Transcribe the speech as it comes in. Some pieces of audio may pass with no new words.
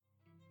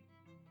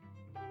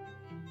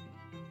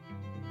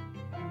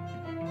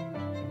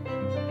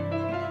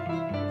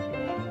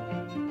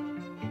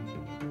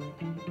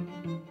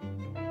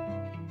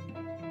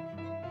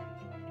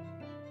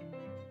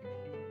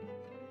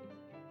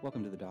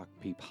Welcome to the Doc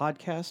P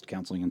Podcast,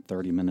 Counseling in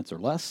 30 Minutes or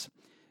Less.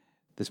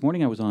 This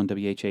morning I was on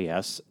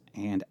WHAS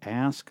and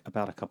asked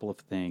about a couple of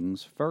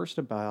things. First,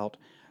 about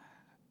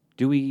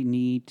can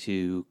we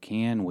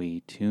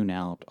tune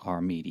out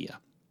our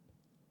media?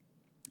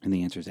 And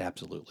the answer is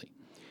absolutely.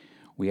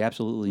 We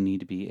absolutely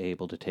need to be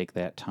able to take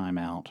that time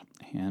out,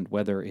 and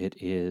whether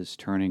it is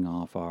turning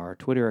off our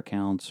Twitter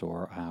accounts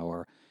or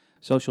our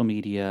social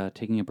media,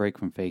 taking a break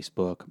from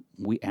Facebook,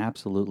 we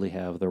absolutely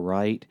have the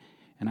right,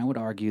 and I would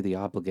argue the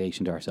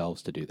obligation to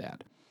ourselves to do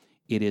that.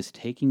 It is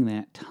taking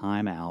that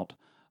time out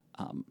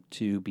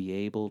to be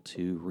able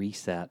to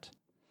reset,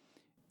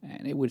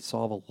 and it would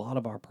solve a lot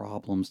of our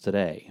problems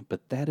today.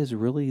 But that is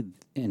really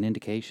an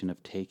indication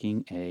of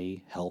taking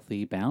a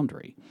healthy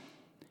boundary.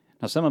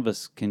 Now, some of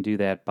us can do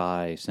that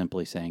by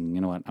simply saying,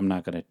 you know what, I'm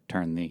not going to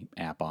turn the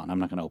app on. I'm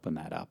not going to open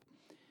that up.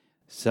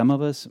 Some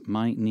of us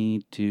might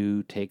need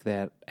to take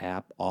that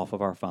app off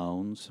of our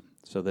phones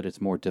so that it's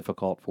more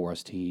difficult for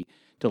us to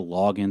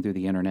log in through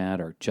the internet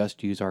or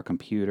just use our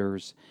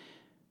computers.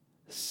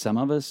 Some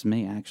of us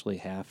may actually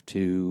have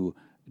to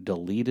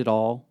delete it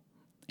all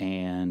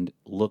and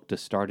look to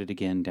start it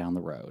again down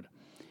the road.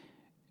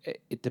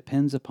 It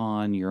depends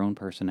upon your own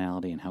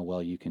personality and how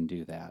well you can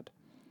do that.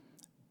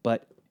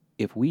 But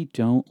if we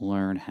don't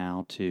learn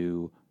how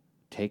to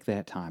take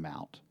that time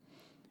out,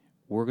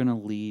 we're going to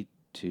lead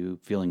to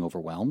feeling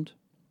overwhelmed.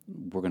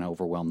 We're going to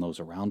overwhelm those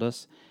around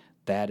us.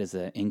 That is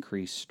an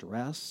increased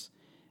stress,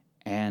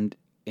 and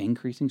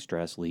increasing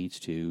stress leads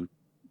to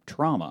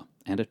trauma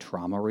and a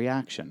trauma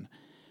reaction.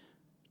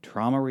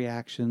 Trauma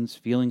reactions,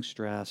 feeling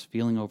stress,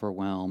 feeling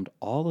overwhelmed,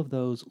 all of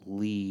those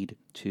lead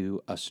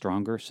to a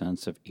stronger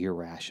sense of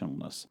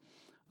irrationalness,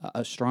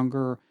 a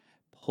stronger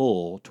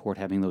pull toward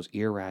having those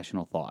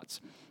irrational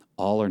thoughts.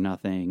 All or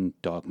nothing,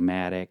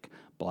 dogmatic,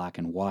 black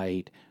and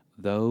white,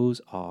 those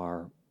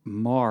are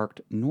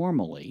marked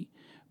normally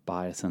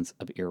by a sense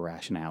of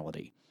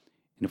irrationality.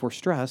 And if we're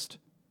stressed,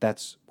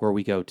 that's where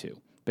we go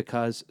to,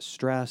 because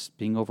stress,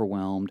 being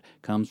overwhelmed,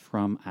 comes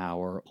from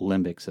our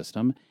limbic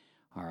system.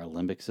 Our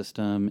limbic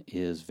system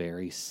is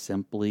very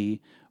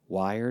simply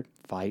wired: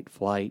 fight,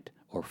 flight,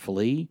 or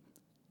flee.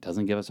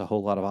 Doesn't give us a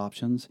whole lot of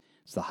options.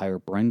 It's the higher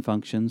brain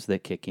functions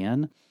that kick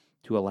in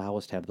to allow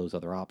us to have those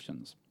other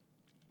options.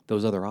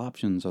 Those other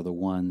options are the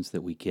ones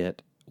that we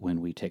get when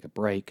we take a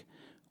break,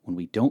 when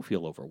we don't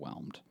feel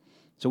overwhelmed.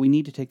 So we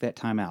need to take that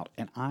time out.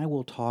 And I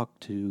will talk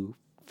to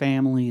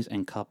families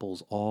and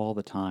couples all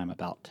the time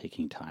about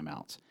taking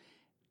timeouts.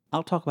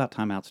 I'll talk about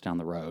timeouts down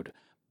the road,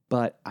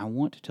 but I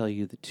want to tell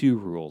you the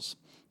two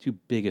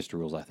biggest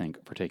rules, I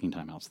think, for taking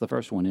timeouts. The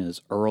first one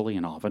is early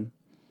and often.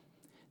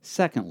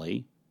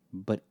 Secondly,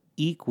 but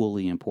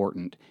equally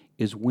important,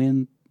 is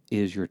when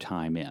is your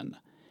time in.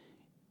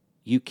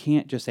 You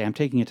can't just say, I'm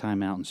taking a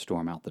time out, and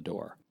storm out the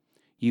door.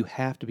 You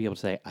have to be able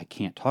to say, I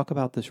can't talk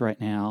about this right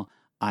now.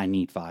 I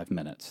need 5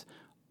 minutes.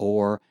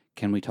 Or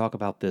can we talk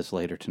about this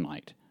later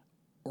tonight?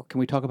 Or can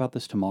we talk about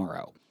this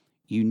tomorrow?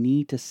 You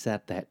need to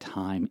set that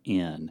time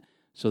in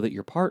so that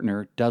your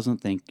partner doesn't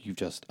think you've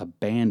just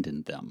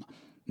abandoned them.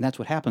 And that's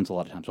what happens a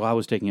lot of times. So I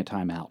was taking a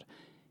time out.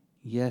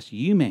 Yes,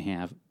 you may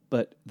have,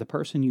 but the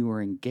person you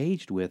were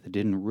engaged with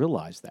didn't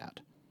realize that.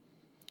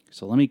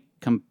 So let me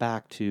come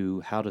back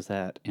to how does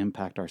that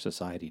impact our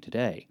society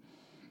today?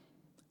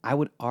 I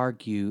would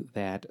argue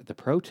that the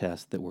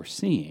protests that we're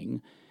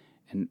seeing,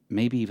 and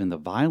maybe even the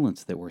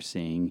violence that we're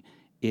seeing,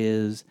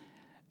 is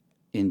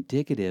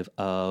indicative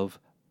of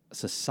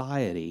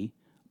society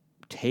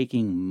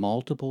taking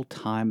multiple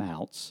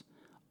timeouts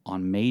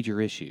on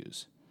major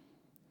issues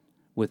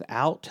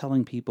without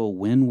telling people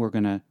when we're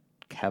going to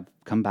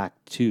come back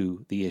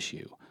to the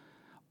issue,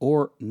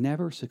 or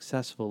never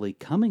successfully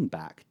coming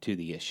back to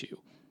the issue.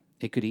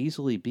 It could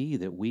easily be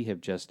that we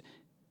have just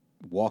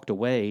walked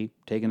away,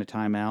 taken a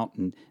time out,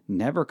 and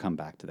never come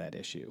back to that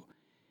issue.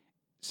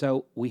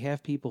 So we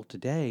have people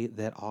today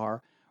that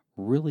are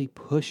really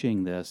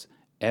pushing this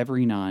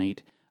every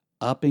night,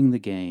 upping the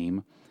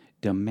game,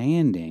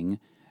 demanding,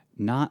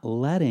 not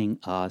letting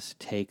us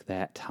take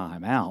that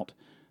time out,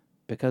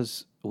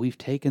 because we've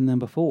taken them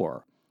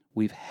before.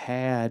 We've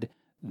had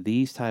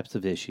these types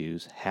of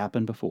issues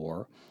happen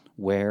before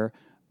where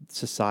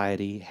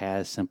society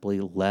has simply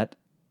let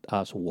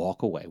us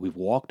walk away. We've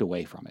walked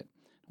away from it.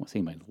 I don't want to say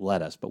anybody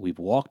let us, but we've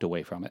walked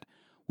away from it.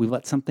 We've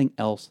let something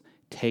else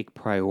take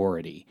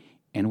priority,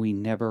 and we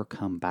never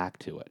come back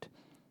to it.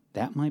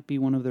 That might be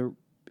one of the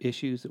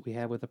issues that we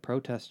have with the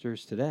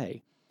protesters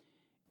today.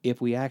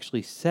 If we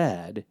actually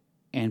said,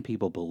 and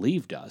people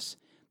believed us,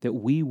 that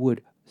we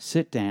would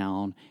sit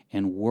down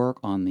and work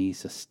on these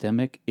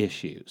systemic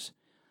issues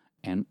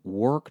and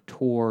work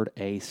toward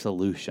a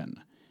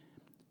solution,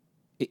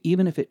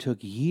 even if it took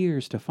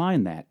years to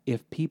find that,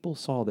 if people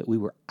saw that we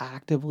were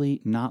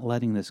actively not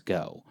letting this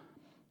go,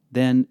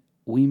 then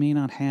we may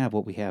not have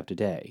what we have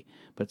today.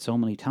 But so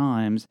many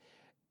times,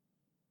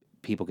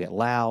 people get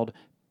loud,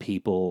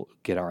 people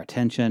get our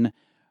attention.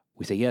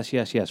 We say,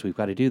 yes, we've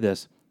got to do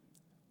this.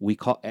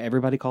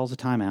 Everybody calls a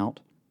timeout,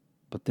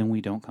 but then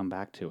we don't come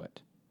back to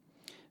it.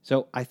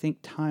 So I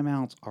think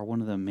timeouts are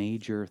one of the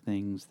major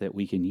things that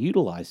we can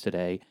utilize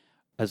today,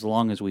 as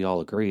long as we all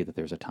agree that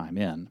there's a time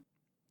in.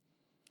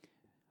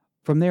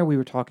 From there, we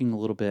were talking a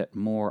little bit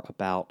more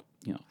about,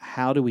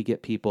 how do we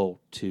get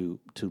people to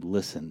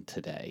listen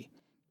today?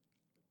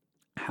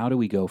 How do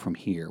we go from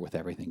here with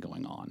everything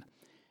going on?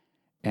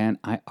 And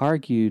I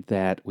argued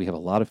that we have a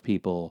lot of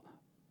people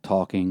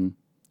talking,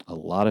 a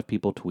lot of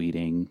people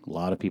tweeting, a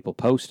lot of people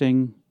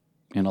posting,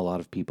 and a lot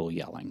of people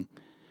yelling.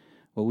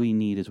 What we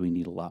need is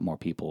a lot more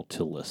people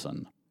to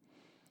listen.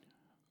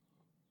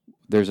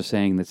 There's a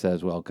saying that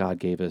says, well, God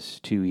gave us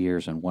 2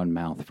 ears and 1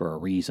 mouth for a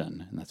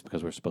reason, and that's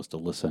because we're supposed to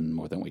listen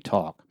more than we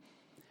talk.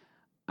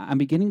 I'm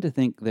beginning to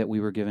think that we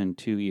were given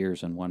 2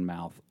 ears and 1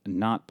 mouth,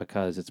 not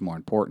because it's more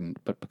important,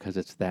 but because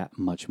it's that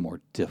much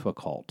more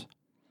difficult.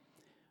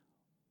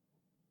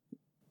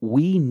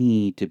 We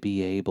need to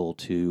be able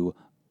to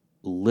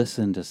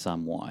listen to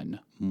someone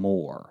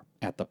more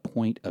at the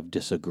point of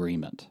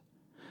disagreement.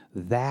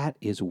 That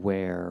is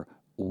where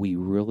we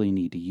really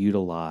need to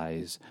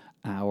utilize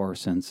our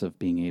sense of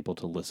being able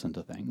to listen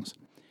to things.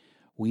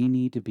 We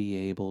need to be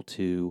able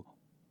to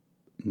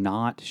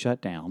not shut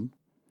down,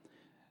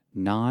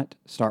 not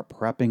start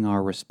prepping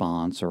our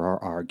response or our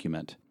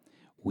argument.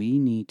 We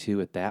need to,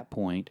 at that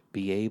point,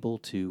 be able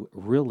to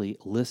really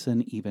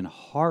listen even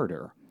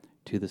harder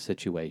to the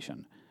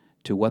situation,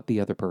 to what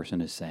the other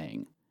person is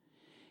saying.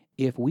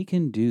 If we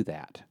can do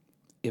that,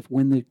 if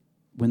when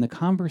the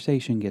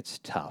conversation gets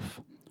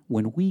tough,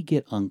 when we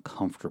get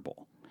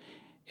uncomfortable,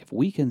 if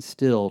we can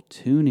still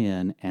tune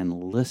in and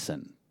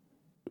listen,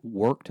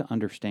 work to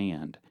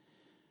understand,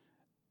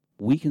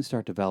 we can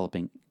start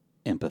developing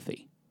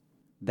empathy.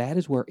 That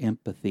is where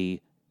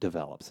empathy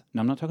develops.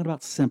 Now, I'm not talking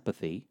about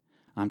sympathy.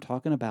 I'm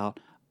talking about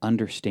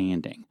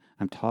understanding.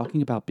 I'm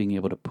talking about being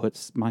able to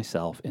put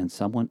myself in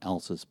someone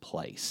else's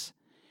place.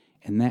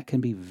 And that can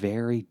be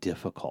very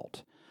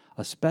difficult,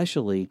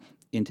 especially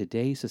in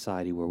today's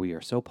society where we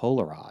are so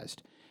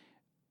polarized.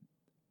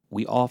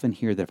 We often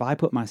hear that if I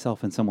put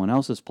myself in someone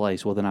else's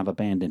place, well, then I've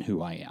abandoned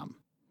who I am.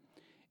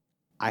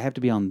 I have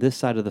to be on this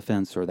side of the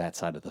fence or that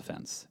side of the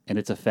fence, and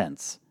it's a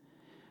fence.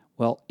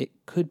 Well, it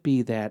could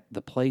be that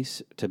the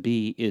place to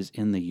be is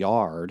in the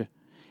yard,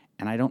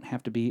 and I don't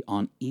have to be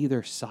on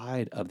either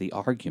side of the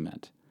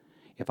argument.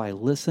 If I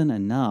listen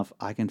enough,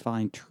 I can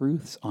find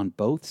truths on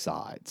both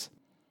sides.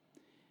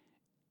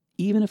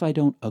 Even if I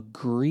don't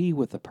agree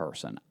with the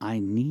person, I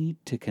need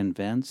to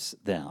convince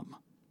them.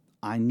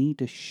 I need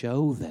to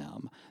show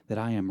them that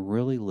I am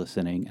really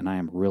listening and I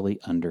am really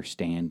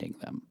understanding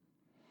them.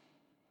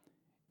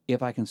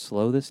 If I can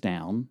slow this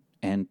down,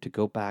 and to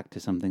go back to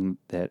something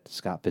that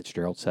Scott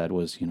Fitzgerald said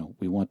was,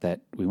 we want to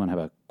have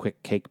a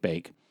quick cake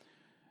bake.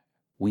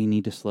 We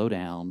need to slow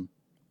down.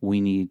 We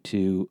need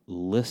to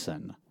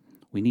listen.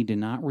 We need to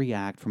not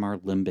react from our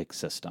limbic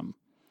system.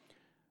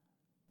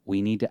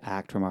 We need to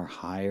act from our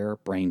higher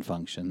brain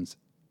functions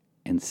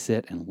and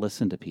sit and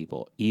listen to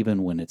people,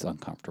 even when it's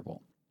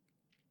uncomfortable.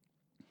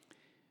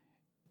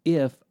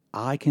 If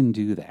I can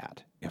do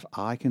that, if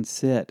I can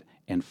sit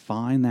and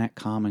find that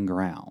common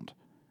ground,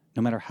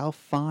 no matter how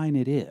fine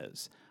it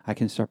is, I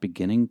can start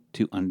beginning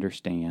to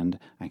understand.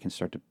 I can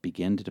start to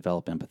begin to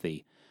develop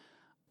empathy.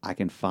 I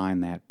can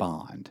find that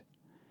bond.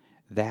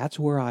 That's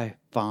where I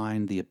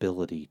find the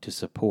ability to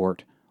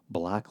support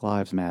Black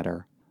Lives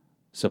Matter,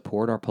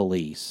 support our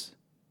police,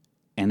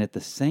 and at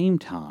the same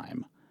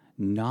time,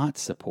 not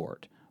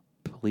support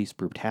police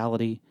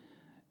brutality,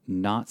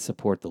 not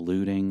support the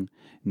looting,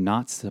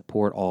 not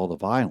support all the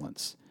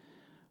violence.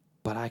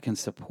 But I can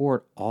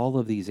support all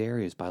of these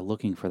areas by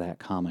looking for that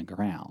common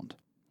ground.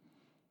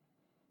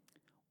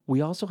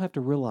 We also have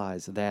to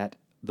realize that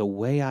the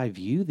way I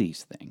view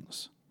these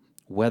things,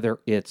 whether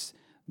it's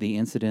the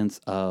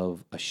incidents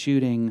of a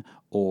shooting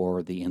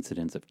or the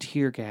incidents of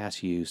tear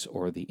gas use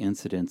or the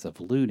incidents of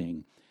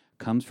looting,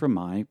 comes from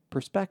my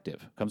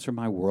perspective, comes from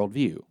my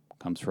worldview,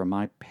 comes from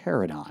my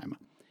paradigm.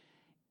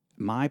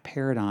 My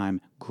paradigm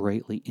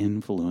greatly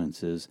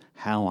influences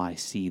how I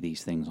see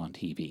these things on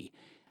TV,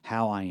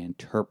 how I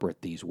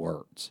interpret these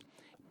words.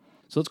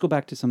 So let's go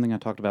back to something I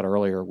talked about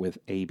earlier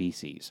with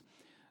ABCs.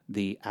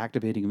 The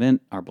activating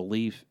event, our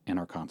belief, and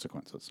our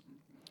consequences.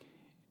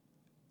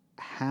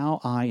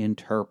 How I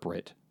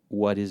interpret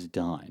what is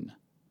done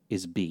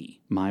is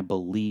B, my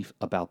belief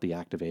about the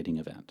activating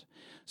event.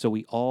 So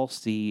we all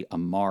see a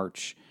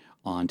march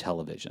on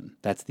television.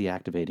 That's the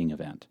activating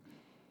event.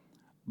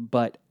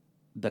 But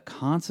the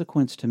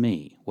consequence to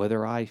me,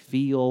 whether I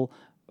feel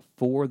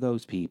for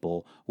those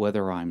people,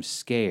 whether I'm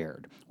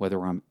scared,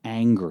 whether I'm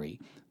angry,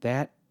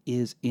 that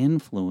is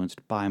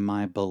influenced by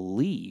my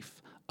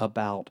belief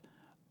about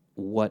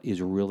what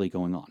is really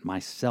going on. My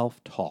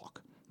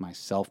self-talk. My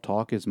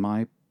self-talk is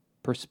my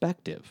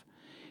perspective.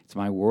 It's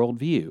my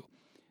worldview.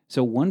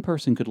 So one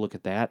person could look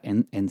at that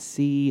and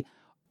see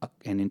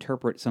and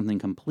interpret something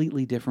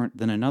completely different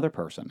than another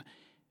person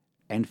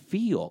and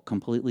feel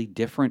completely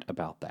different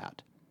about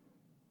that.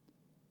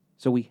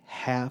 So we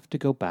have to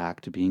go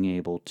back to being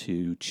able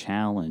to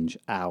challenge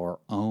our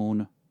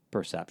own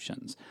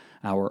perceptions,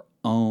 our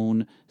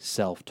own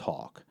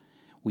self-talk.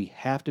 We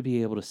have to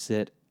be able to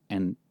sit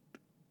and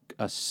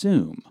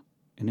assume,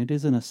 and it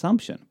is an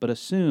assumption, but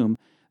assume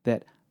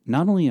that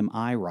not only am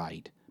I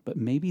right, but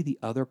maybe the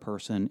other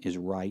person is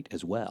right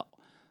as well.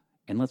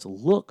 And let's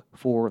look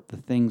for the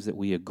things that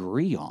we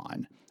agree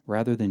on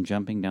rather than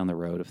jumping down the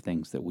road of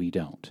things that we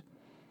don't.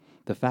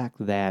 The fact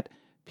that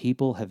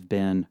people have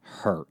been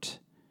hurt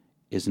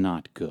is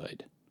not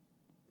good.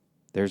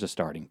 There's a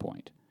starting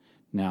point.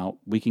 Now,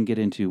 we can get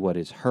into what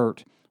is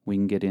hurt. We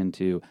can get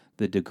into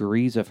the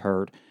degrees of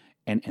hurt,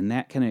 and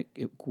that can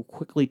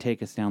quickly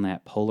take us down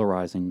that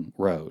polarizing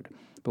road.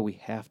 But we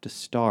have to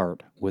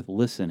start with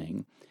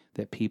listening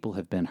that people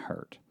have been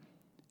hurt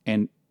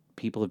and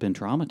people have been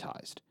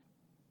traumatized.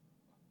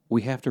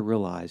 We have to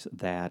realize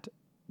that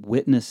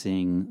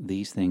witnessing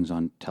these things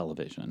on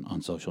television,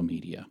 on social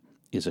media,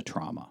 is a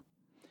trauma.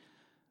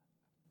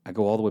 I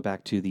go all the way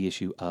back to the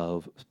issue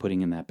of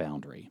putting in that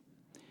boundary.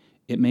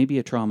 It may be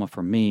a trauma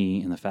for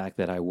me in the fact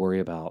that I worry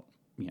about,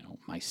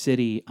 my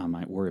city, I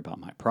might worry about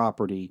my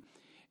property,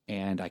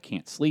 and I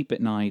can't sleep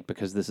at night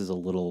because this is a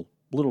little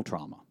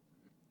trauma.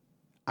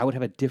 I would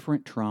have a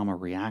different trauma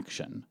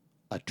reaction,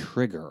 a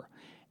trigger,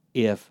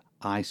 if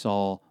I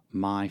saw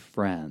my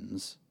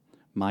friends,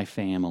 my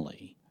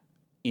family,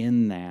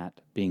 in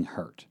that being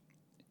hurt.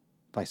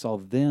 If I saw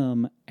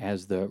them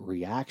as the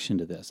reaction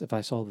to this, if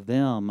I saw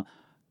them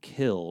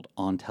killed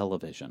on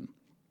television,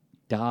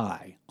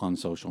 die on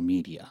social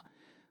media,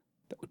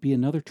 that would be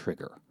another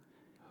trigger.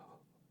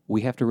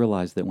 We have to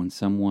realize that when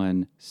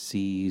someone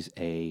sees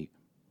a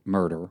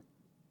murder,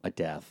 a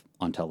death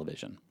on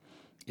television,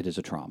 it is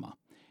a trauma.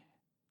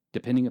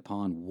 Depending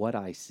upon what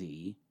I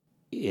see,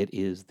 it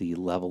is the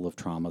level of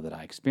trauma that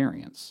I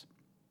experience.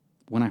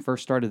 When I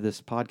first started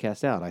this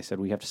podcast out, I said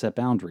we have to set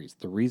boundaries.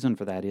 The reason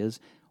for that is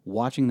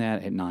watching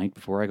that at night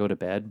before I go to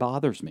bed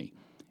bothers me.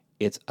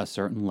 It's a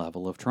certain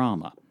level of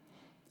trauma.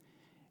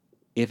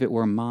 If it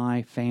were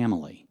my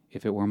family,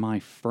 if it were my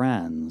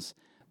friends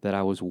that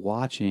I was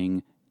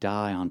watching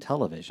die on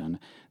television,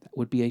 that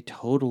would be a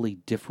totally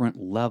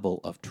different level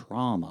of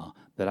trauma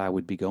that I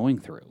would be going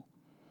through.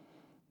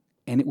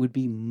 And it would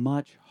be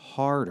much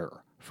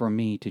harder for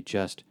me to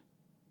just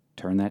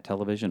turn that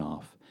television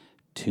off,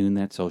 tune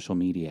that social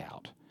media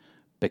out,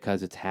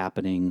 because it's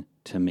happening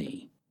to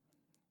me.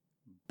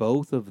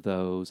 Both of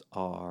those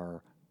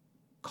are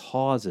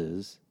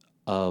causes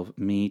of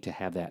me to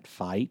have that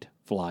fight,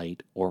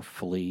 flight, or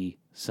flee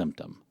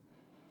symptom.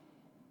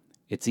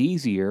 It's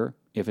easier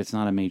if it's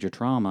not a major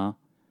trauma.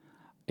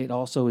 It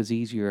also is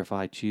easier if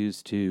I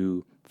choose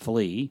to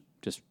flee,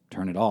 just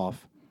turn it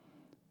off.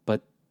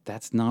 But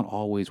that's not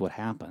always what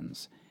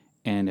happens.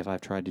 And if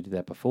I've tried to do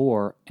that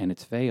before and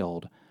it's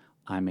failed,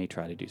 I may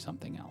try to do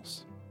something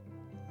else.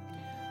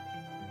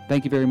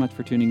 Thank you very much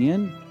for tuning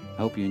in. I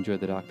hope you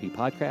enjoyed the Doc P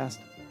podcast,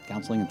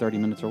 Counseling in 30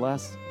 Minutes or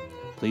Less.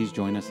 Please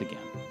join us again.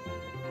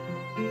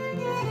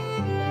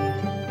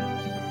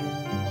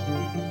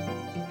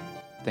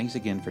 Thanks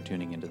again for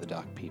tuning into the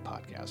Doc P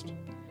podcast.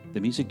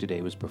 The music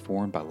today was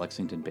performed by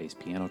Lexington-based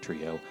piano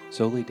trio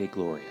Soli Dei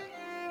Gloria,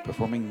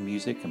 performing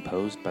music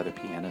composed by the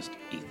pianist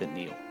Ethan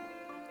Neal.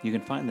 You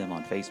can find them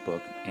on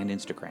Facebook and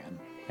Instagram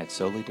at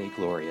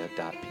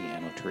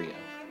solidegloria.pianotrio.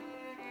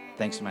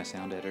 Thanks to my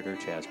sound editor,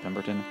 Chaz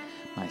Pemberton,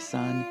 my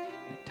son,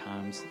 and at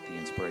times the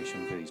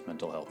inspiration for these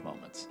mental health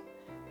moments.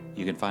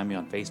 You can find me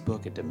on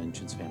Facebook at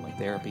Dimensions Family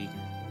Therapy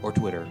or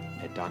Twitter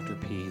at Dr.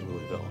 P.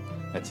 Louisville.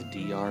 That's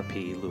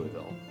DRP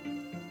Louisville.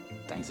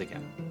 Thanks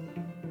again.